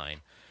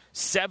 59.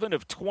 7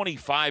 of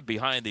 25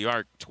 behind the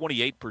arc,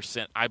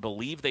 28%. I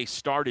believe they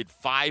started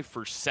 5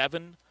 for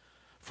 7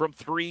 from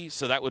 3,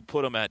 so that would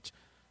put them at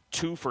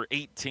 2 for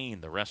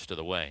 18 the rest of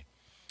the way.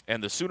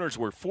 And the Sooners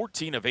were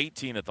 14 of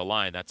 18 at the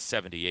line. That's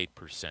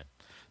 78%.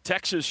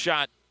 Texas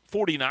shot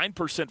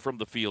 49% from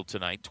the field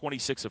tonight,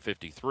 26 of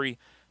 53.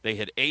 They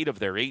had 8 of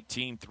their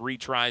 18 3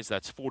 tries.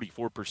 That's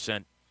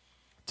 44%.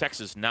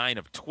 Texas 9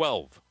 of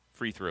 12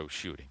 free throw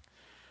shooting.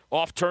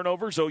 Off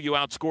turnovers, OU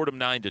outscored them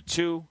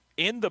 9-2.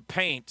 In the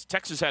paint,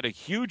 Texas had a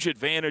huge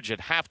advantage at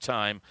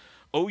halftime.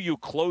 OU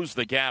closed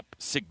the gap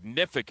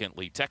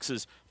significantly.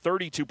 Texas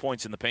 32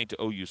 points in the paint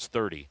to OU's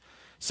 30.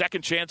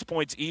 Second chance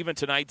points even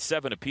tonight,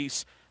 7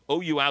 apiece.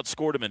 OU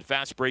outscored them in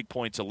fast break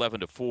points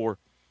 11-4.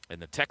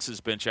 And the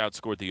Texas bench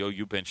outscored the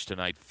OU bench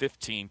tonight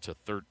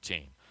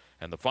 15-13.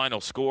 And the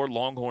final score,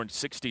 Longhorns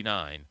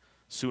 69,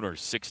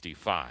 Sooners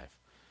 65.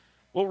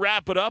 We'll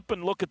wrap it up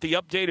and look at the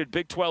updated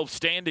Big 12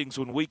 standings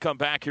when we come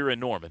back here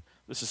in Norman.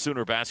 This is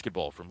Sooner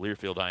basketball from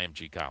Learfield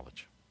IMG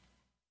College.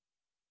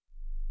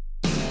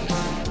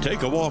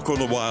 Take a walk on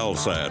the wild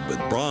side with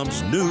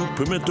Brahms' new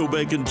Pimento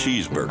Bacon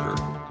Cheeseburger.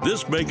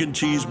 This bacon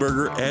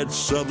cheeseburger adds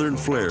Southern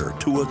flair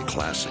to a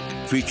classic,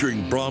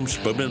 featuring Brahms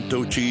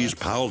pimento cheese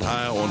piled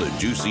high on a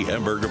juicy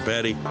hamburger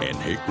patty and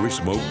hickory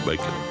smoked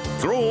bacon.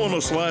 Throw on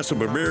a slice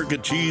of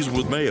American cheese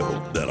with mayo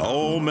that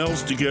all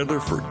melts together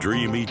for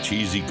dreamy,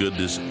 cheesy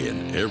goodness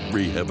in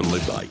every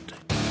heavenly bite.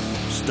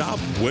 Stop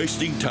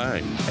wasting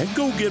time and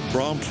go get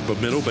Brahms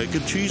Pimento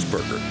Bacon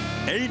Cheeseburger.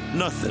 Ain't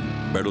nothing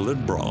better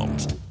than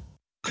Brahms.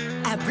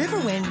 At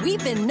Riverwind,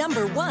 we've been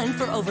 #1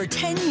 for over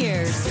 10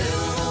 years.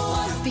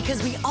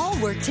 Because we all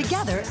work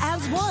together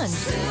as one.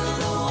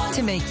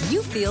 To make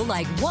you feel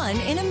like 1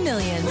 in a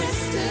million.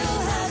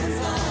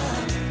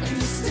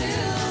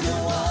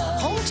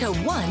 Home to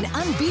one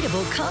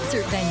unbeatable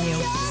concert venue.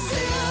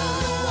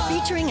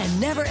 Featuring a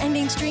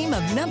never-ending stream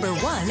of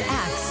 #1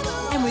 acts.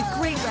 And with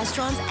great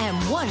restaurants and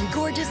one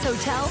gorgeous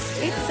hotel,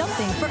 it's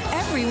something for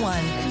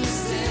everyone.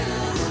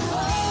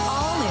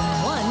 All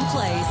in one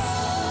place.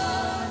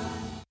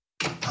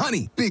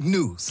 Honey, big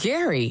news.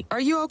 Gary, are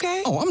you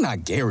okay? Oh, I'm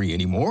not Gary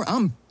anymore.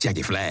 I'm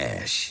Jackie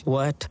Flash.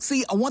 What?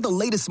 See, I want the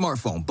latest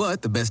smartphone,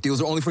 but the best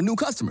deals are only for new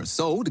customers.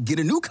 So, to get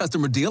a new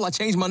customer deal, I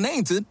changed my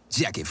name to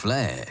Jackie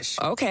Flash.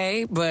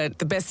 Okay, but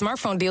the best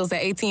smartphone deals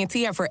at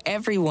AT&T are for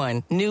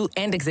everyone, new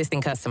and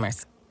existing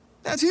customers.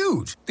 That's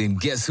huge. Then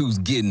guess who's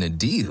getting a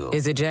deal?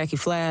 Is it Jackie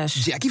Flash?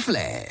 Jackie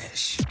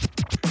Flash.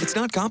 It's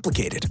not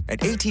complicated.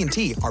 At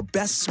AT&T, our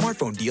best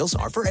smartphone deals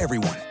are for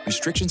everyone.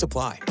 Restrictions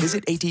apply.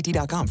 Visit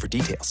att.com for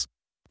details.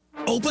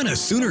 Open a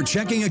Sooner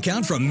checking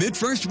account from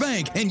MidFirst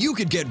Bank, and you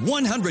could get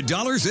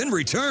 $100 in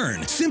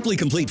return. Simply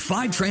complete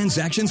 5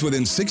 transactions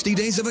within 60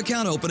 days of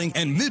account opening,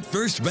 and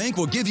MidFirst Bank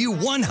will give you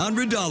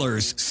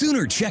 $100.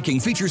 Sooner checking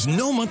features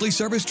no monthly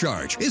service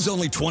charge, is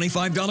only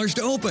 $25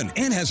 to open,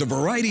 and has a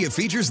variety of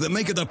features that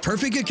make it the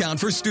perfect account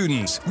for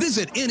students.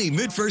 Visit any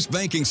MidFirst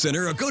banking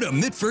center or go to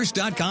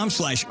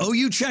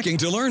midfirst.com/OU checking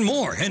to learn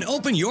more and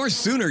open your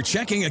Sooner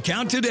checking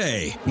account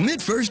today.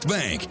 MidFirst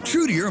Bank,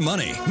 true to your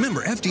money.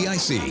 Member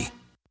FDIC.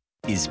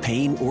 Is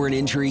pain or an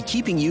injury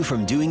keeping you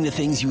from doing the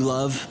things you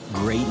love?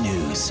 Great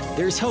news.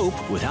 There's hope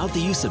without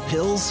the use of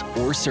pills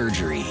or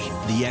surgery.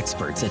 The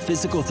experts at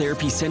Physical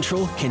Therapy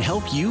Central can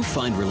help you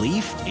find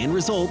relief and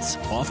results,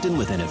 often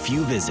within a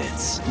few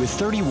visits. With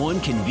 31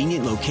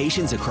 convenient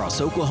locations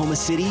across Oklahoma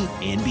City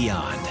and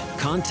beyond.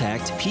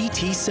 Contact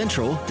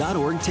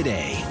ptcentral.org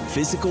today.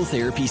 Physical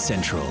Therapy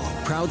Central,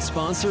 proud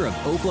sponsor of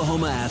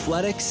Oklahoma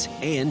Athletics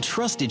and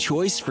trusted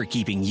choice for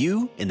keeping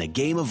you in the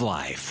game of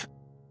life.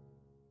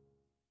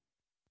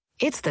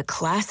 It's the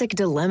classic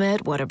dilemma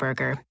at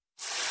Whataburger.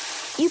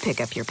 You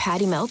pick up your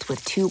patty melt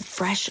with 2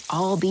 fresh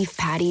all-beef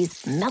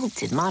patties,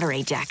 melted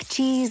Monterey Jack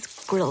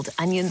cheese, grilled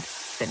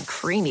onions, and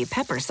creamy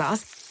pepper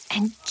sauce.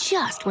 And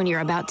just when you're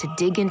about to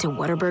dig into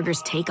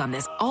Whataburger's take on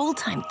this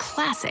all-time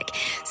classic,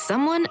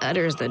 someone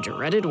utters the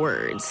dreaded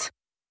words.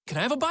 Can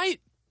I have a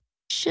bite?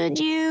 Should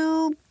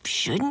you?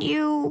 Shouldn't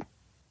you?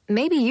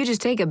 Maybe you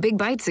just take a big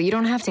bite so you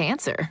don't have to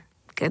answer.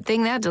 Good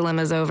thing that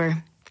dilemma's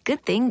over.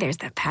 Good thing there's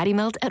the patty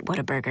melt at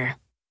Whataburger.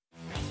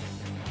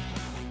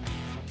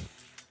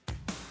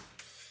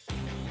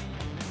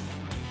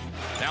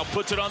 Now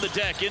puts it on the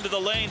deck, into the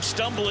lane,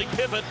 stumbling,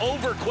 pivot,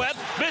 over Quet,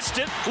 missed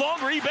it,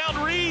 long rebound,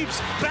 Reeves,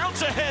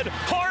 bounce ahead,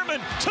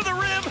 Harmon to the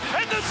rim,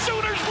 and the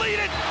Sooners lead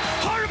it!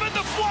 Harmon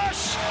the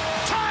flush!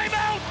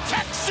 Timeout,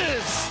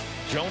 Texas!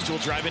 Jones will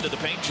drive into the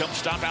paint, jump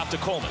stop out to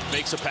Coleman,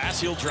 makes a pass,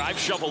 he'll drive,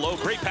 shovel low,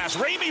 great pass,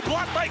 Ramey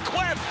blocked by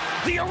Quet,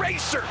 the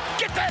eraser,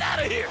 get that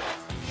out of here!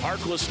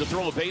 Harkless to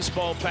throw a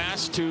baseball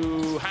pass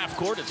to half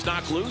court, it's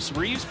knocked loose,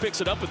 Reeves picks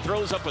it up and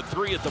throws up a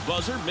 3 at the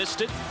buzzer, missed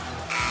it.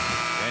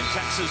 And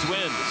Texas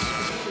wins.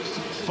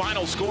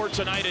 Final score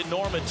tonight in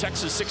Norman,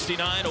 Texas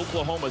 69,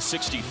 Oklahoma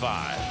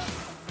 65.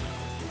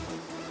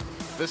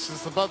 This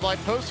is the Bud Light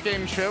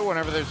postgame show.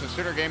 Whenever there's a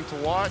Sooner game to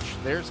watch,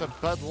 there's a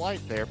Bud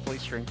Light there.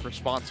 Please drink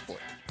responsibly.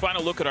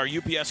 Final look at our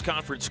UPS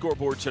conference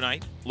scoreboard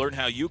tonight. Learn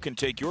how you can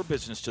take your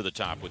business to the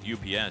top with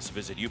UPS.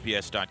 Visit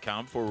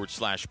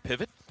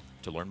ups.com/pivot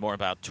to learn more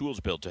about tools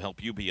built to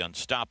help you be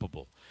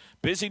unstoppable.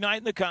 Busy night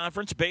in the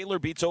conference. Baylor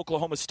beats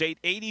Oklahoma State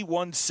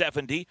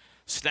 81-70,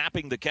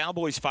 snapping the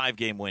Cowboys'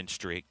 5-game win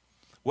streak.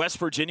 West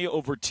Virginia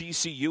over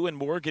TCU in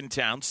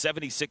Morgantown,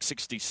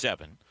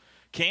 76-67.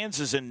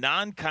 Kansas in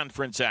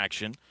non-conference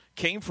action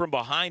came from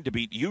behind to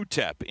beat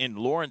UTEP in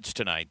Lawrence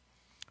tonight,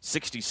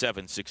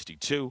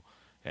 67-62.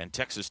 And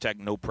Texas Tech,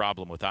 no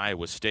problem with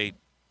Iowa State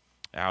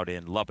out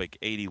in Lubbock,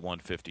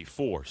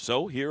 81-54.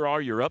 So here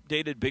are your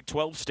updated Big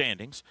 12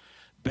 standings.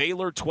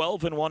 Baylor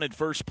 12-1 in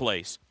first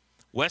place.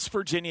 West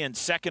Virginia in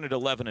second at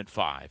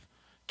 11-5.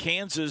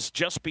 Kansas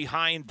just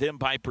behind them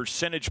by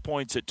percentage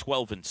points at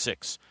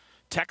 12-6.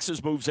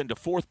 Texas moves into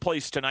fourth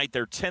place tonight.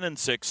 They're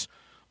 10-6.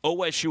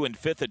 OSU in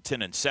fifth at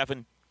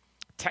 10-7.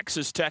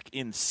 Texas Tech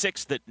in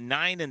sixth at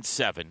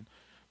 9-7.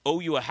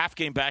 OU a half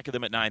game back of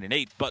them at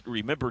 9-8. But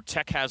remember,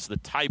 Tech has the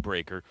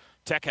tiebreaker.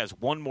 Tech has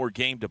one more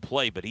game to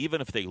play. But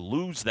even if they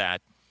lose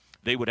that,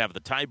 they would have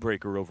the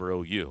tiebreaker over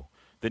OU.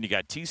 Then you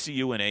got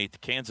TCU in 8th,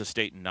 Kansas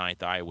State in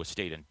 9th, Iowa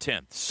State in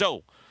 10th.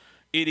 So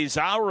it is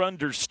our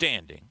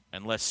understanding,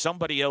 unless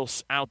somebody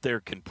else out there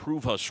can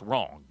prove us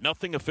wrong,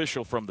 nothing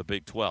official from the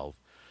Big 12,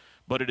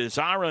 but it is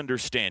our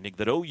understanding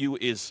that OU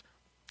is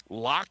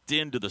locked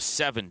into the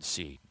 7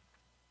 seed,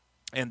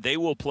 and they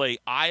will play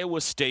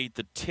Iowa State,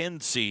 the 10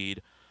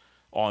 seed,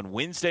 on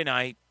Wednesday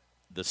night,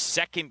 the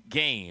second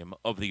game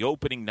of the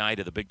opening night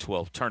of the Big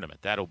 12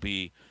 tournament. That'll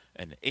be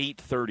an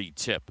 8:30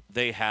 tip.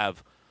 They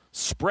have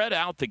spread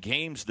out the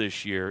games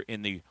this year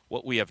in the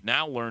what we have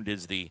now learned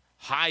is the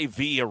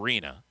Hy-Vee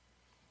Arena.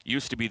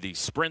 Used to be the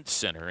Sprint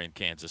Center in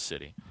Kansas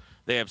City.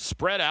 They have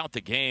spread out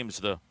the games.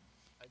 The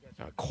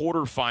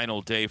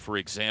quarterfinal day, for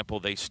example,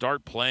 they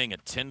start playing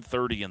at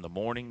 10:30 in the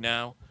morning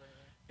now,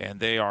 and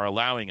they are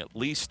allowing at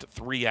least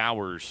 3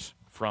 hours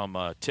from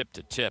tip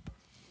to tip.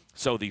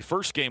 So the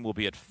first game will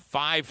be at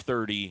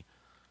 5:30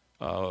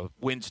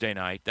 Wednesday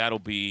night. That'll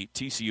be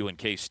TCU and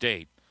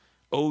K-State.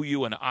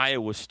 OU and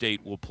Iowa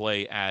State will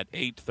play at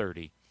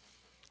 8:30.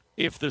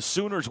 If the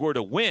Sooners were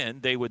to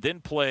win, they would then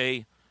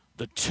play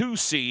the 2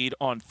 seed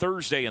on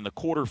Thursday in the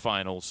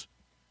quarterfinals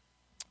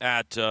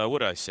at,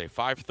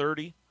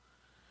 5:30?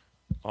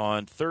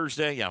 On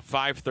Thursday,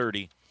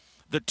 5:30.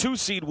 The 2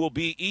 seed will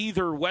be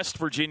either West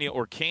Virginia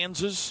or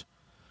Kansas.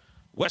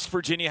 West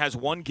Virginia has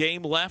 1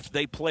 game left.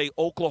 They play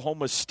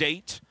Oklahoma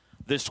State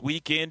this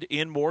weekend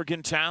in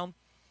Morgantown.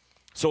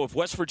 So if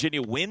West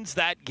Virginia wins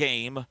that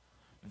game,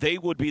 they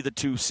would be the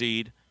 2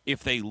 seed.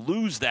 If they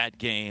lose that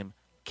game,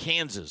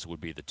 Kansas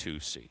would be the 2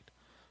 seed.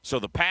 So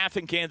the path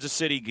in Kansas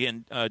City,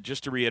 again,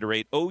 just to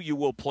reiterate, OU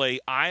will play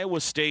Iowa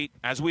State,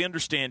 as we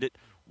understand it,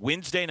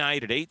 Wednesday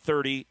night at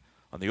 8:30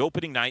 on the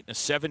opening night in a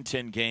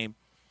 7-10 game.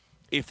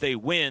 If they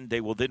win,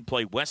 they will then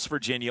play West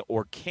Virginia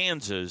or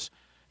Kansas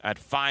at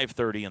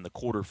 5:30 in the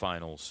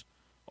quarterfinals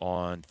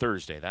on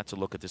Thursday. That's a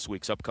look at this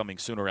week's upcoming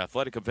Sooner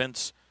athletic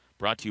events,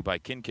 brought to you by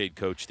Kincaid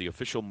Coach, the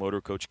official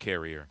motor coach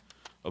carrier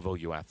of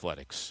OU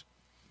Athletics.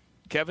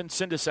 Kevin,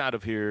 send us out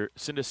of here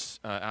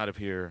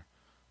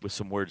with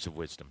some words of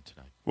wisdom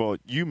tonight. Well,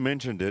 you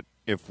mentioned it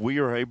if we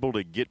are able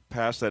to get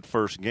past that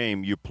first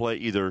game, you play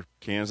either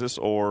Kansas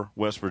or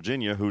West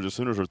Virginia, who the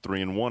Sooners are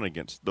 3-1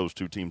 against those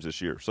two teams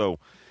this year. So,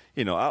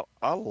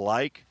 I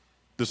like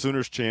the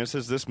Sooners'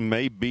 chances. This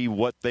may be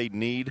what they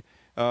need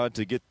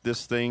to get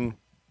this thing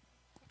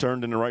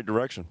turned in the right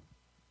direction.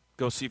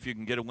 Go see if you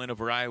can get a win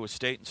over Iowa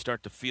State and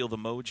start to feel the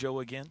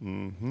mojo again.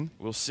 Mm-hmm.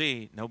 We'll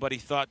see. Nobody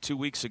thought 2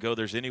 weeks ago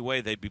there's any way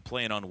they'd be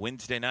playing on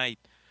Wednesday night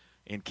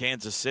in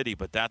Kansas City,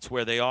 but that's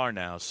where they are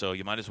now, so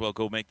you might as well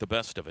go make the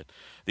best of it.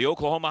 The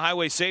Oklahoma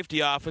Highway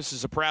Safety Office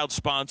is a proud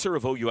sponsor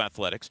of OU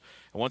Athletics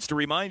and wants to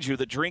remind you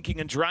that drinking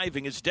and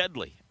driving is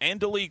deadly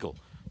and illegal.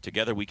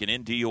 Together we can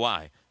end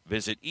DUI.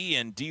 Visit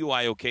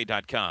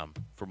enduiok.com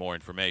for more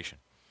information.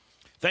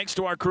 Thanks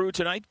to our crew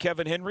tonight,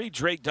 Kevin Henry,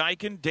 Drake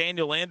Dykin,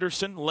 Daniel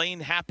Anderson,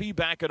 Lane Happy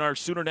back in our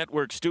Sooner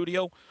Network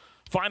studio.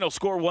 Final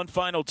score one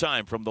final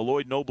time from the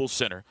Lloyd Noble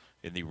Center.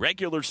 In the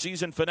regular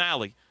season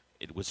finale,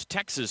 it was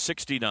Texas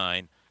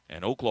 69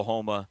 and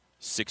Oklahoma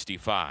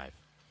 65.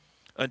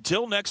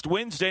 Until next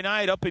Wednesday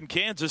night up in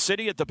Kansas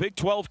City at the Big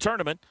 12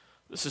 tournament,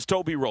 this is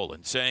Toby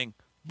Rowland saying,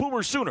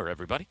 Boomer Sooner,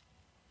 everybody.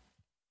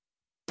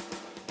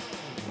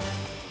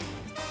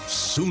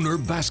 Sooner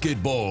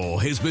Basketball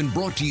has been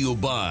brought to you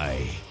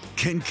by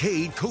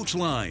Kincaid Coach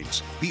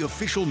Lines, the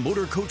official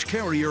motor coach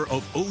carrier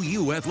of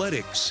OU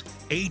Athletics.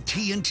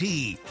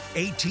 AT&T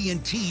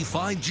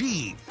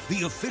 5G,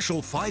 the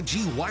official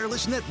 5G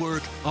wireless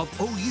network of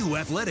OU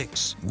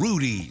Athletics.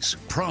 Rudy's,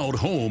 proud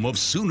home of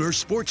Sooner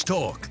Sports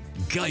Talk.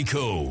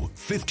 Geico,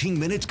 15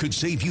 minutes could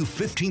save you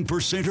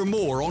 15% or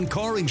more on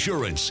car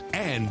insurance.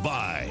 And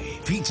by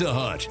Pizza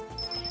Hut.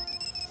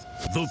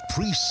 The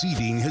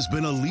preceding has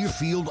been a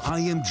Learfield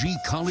IMG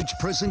College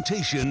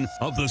presentation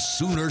of the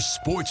Sooner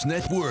Sports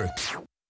Network.